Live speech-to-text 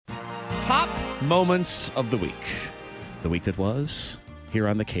Top moments of the week. The week that was here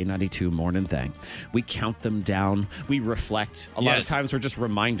on the K92 Morning Thing. We count them down. We reflect. A lot of times we're just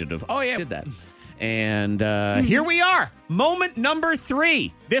reminded of, oh, yeah, I did that. And here we are. Moment number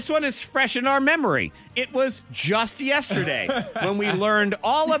 3. This one is fresh in our memory. It was just yesterday when we learned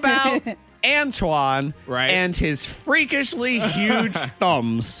all about Antoine and his freakishly huge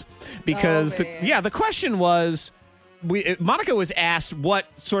thumbs. Because, the question was, Monica was asked what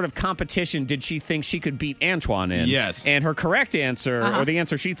sort of competition did she think she could beat Antoine in. Yes. And her correct answer, or the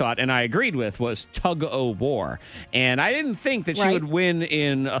answer she thought, and I agreed with, was tug-o-war. And I didn't think that she would win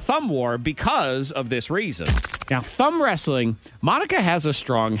in a thumb war because of this reason. Now, thumb wrestling, Monica has a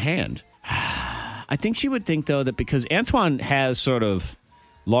strong hand. I think she would think, though, that because Antoine has sort of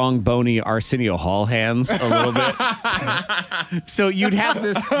long, bony Arsenio Hall hands a little bit. So you'd have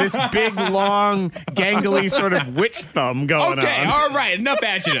this big, long, gangly sort of witch thumb going on. Okay, all right, enough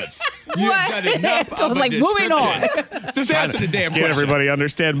adjectives. You've done enough. I was like, moving on. Just answer the damn question. Get everybody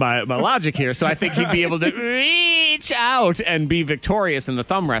understand my logic here. So I think he'd be able to reach out and be victorious in the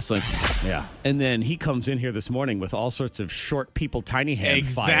thumb wrestling. Yeah. And then he comes in here this morning with all sorts of short people, tiny hand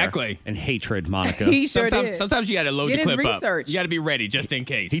fire and hatred, Monica. He sure did. Sometimes you got to load Did the his clip research. up. You got to be ready just in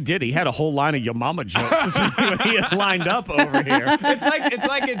case. He did. He had a whole line of your mama jokes when he had lined up over here. It's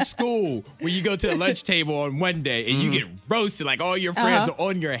like in school when you go to the lunch table on one day and you get roasted, like all your friends are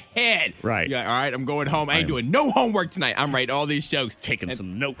on your head. Right. You're like, all right, I'm going home. I ain't doing no homework tonight. I'm writing all these jokes. Taking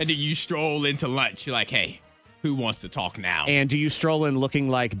some notes. And then you stroll into lunch. You're like, hey, who wants to talk now? And do you stroll in looking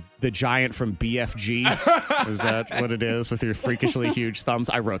like the giant from BFG? Is that what it is with your freakishly huge thumbs?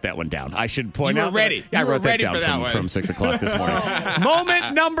 I wrote that one down. I should point You were out. ready. I You were wrote that ready down for that from 6 o'clock this morning.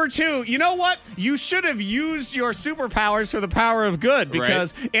 Moment number 2. You know what? You should have used your superpowers for the power of good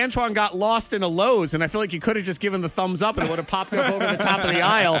because Antoine got lost in a Lowe's, and I feel like you could have just given the thumbs up and it would have popped up over the top of the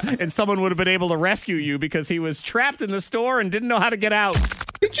aisle, and someone would have been able to rescue you because he was trapped in the store and didn't know how to get out.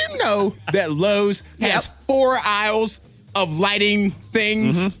 Did you know that Lowe's has 4 aisles of lighting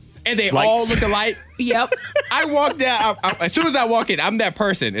things, and they all look alike? Yep. I walked out. As soon as I walk in, I'm that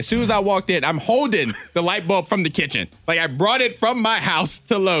person. As soon as I walked in, I'm holding the light bulb from the kitchen. Like, I brought it from my house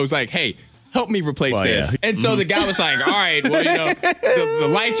to Lowe's. Like, hey, help me replace this. Yeah. And so the guy was like, all right, well, you know, the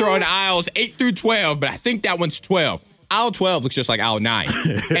lights are on aisles 8 through 12, but I think that one's 12. Aisle 12 looks just like aisle 9.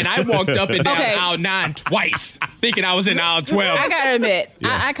 And I walked up and down aisle 9 twice, thinking I was in aisle 12. I got to admit,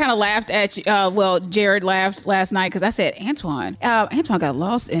 I kind of laughed at you. Jared laughed last night because I said, Antoine got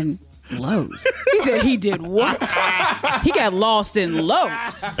lost in Lowe's. He said he did what? He got lost in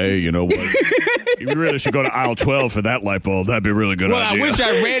Lowe's. Hey, you know what? You really should go to aisle 12 for that light bulb. That'd be a really good idea. Well, I wish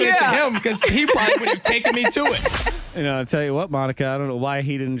I ran into him because he probably would have taken me to it. You know, I'll tell you what, Monica, I don't know why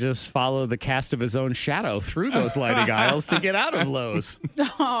he didn't just follow the cast of his own shadow through those lighting aisles to get out of Lowe's.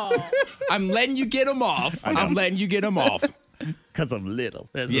 I'm letting you get him off. I'm letting you get him off. Because I'm little.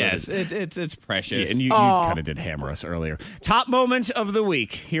 Yes, it's precious. Yeah, and you kind of did hammer us earlier. Top moment of the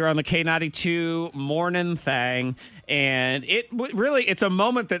week here on the K92 Morning Thing. And it's a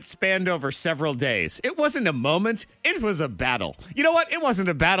moment that spanned over several days. It wasn't a moment. It was a battle. You know what? It wasn't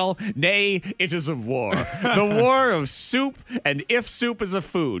a battle. Nay, it is a war. The war of soup and if soup is a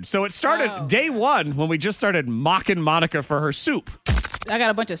food. So it started day 1 when we just started mocking Monica for her soup. I got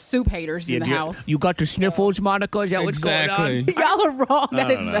a bunch of soup haters in the house. You got the sniffles, Monica? Is that what's going on? Y'all are wrong. That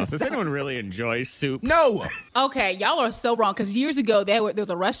is messed Does up. anyone really enjoy soup? No. Okay, y'all are so wrong. Because years ago, there was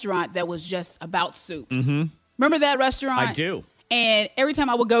a restaurant that was just about soups. Mm-hmm. Remember that restaurant? I do. And every time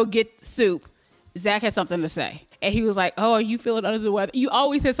I would go get soup, Zach had something to say. And he was like, oh, are you feeling under the weather? You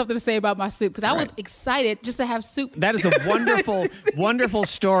always had something to say about my soup. Because I was excited just to have soup. That is a wonderful, wonderful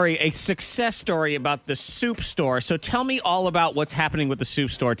story, a success story about the soup store. So tell me all about what's happening with the soup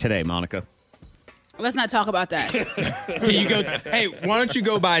store today, Monica. Let's not talk about that. Hey, why don't you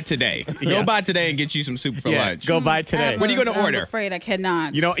go by today? Go by today and get you some soup for lunch. Go by today. What are you going to order? I'm afraid I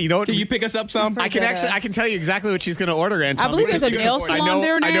cannot. You know what? Can you pick us up some? I can tell you exactly what she's going to order, Antoine. I believe there's a nail salon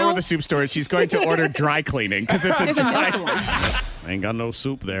there now. I know where the soup store is. She's going to order dry cleaning because it's a nail salon. I ain't got no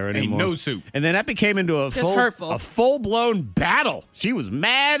soup there anymore. Ain't no soup. And then that became into a full-blown battle. She was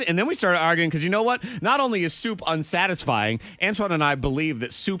mad, and then we started arguing because you know what? Not only is soup unsatisfying, Antoine and I believe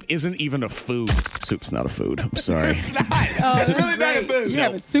that soup isn't even a food. Soup's not a food. I'm sorry. It's not. It's really not a food. You're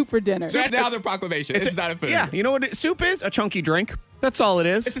having soup for dinner. That's the other proclamation. It's not a food. Yeah, you know what soup is? A chunky drink. That's all it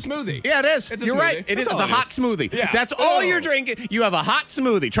is. It's a smoothie. Yeah, it is. You're right. It is. It's a hot smoothie. Yeah. That's all you're drinking. You have a hot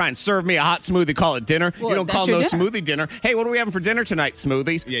smoothie. Try and serve me a hot smoothie. Call it dinner. Well, you don't call that's your smoothie dinner. Hey, what are we having for dinner tonight?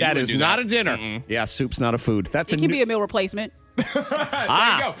 Smoothies. Yeah, that is not a dinner. Mm-mm. Yeah, soup's not a food. It can be a meal replacement.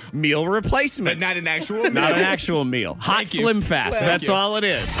 go. Meal replacement. But not an actual meal. Not an actual meal. Hot Thank you. Slim Fast. Thank That's you. all it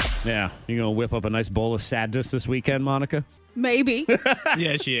is. Yeah. You going to whip up a nice bowl of sadness this weekend, Monica? Maybe.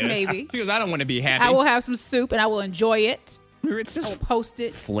 Yeah, she is. Maybe. She goes, I don't want to be happy. I will have some soup and I will enjoy it. It's I will just post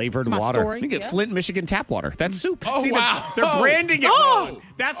it. flavored to my water. story. You get Yeah. Flint, Michigan tap water. That's soup. Oh, See, wow. They're branding it Oh. wrong.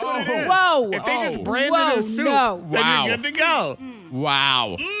 That's what it is. Whoa. If they just Oh. brand Whoa, it as soup, no. then Wow. you're good to go.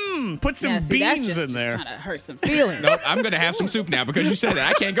 Wow. Put some Yeah, see, that's beans just in there. trying to hurt some feelings. Nope, I'm going to have some soup now because you said that.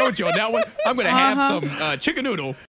 I can't go with you on that one. I'm going to have some chicken noodle.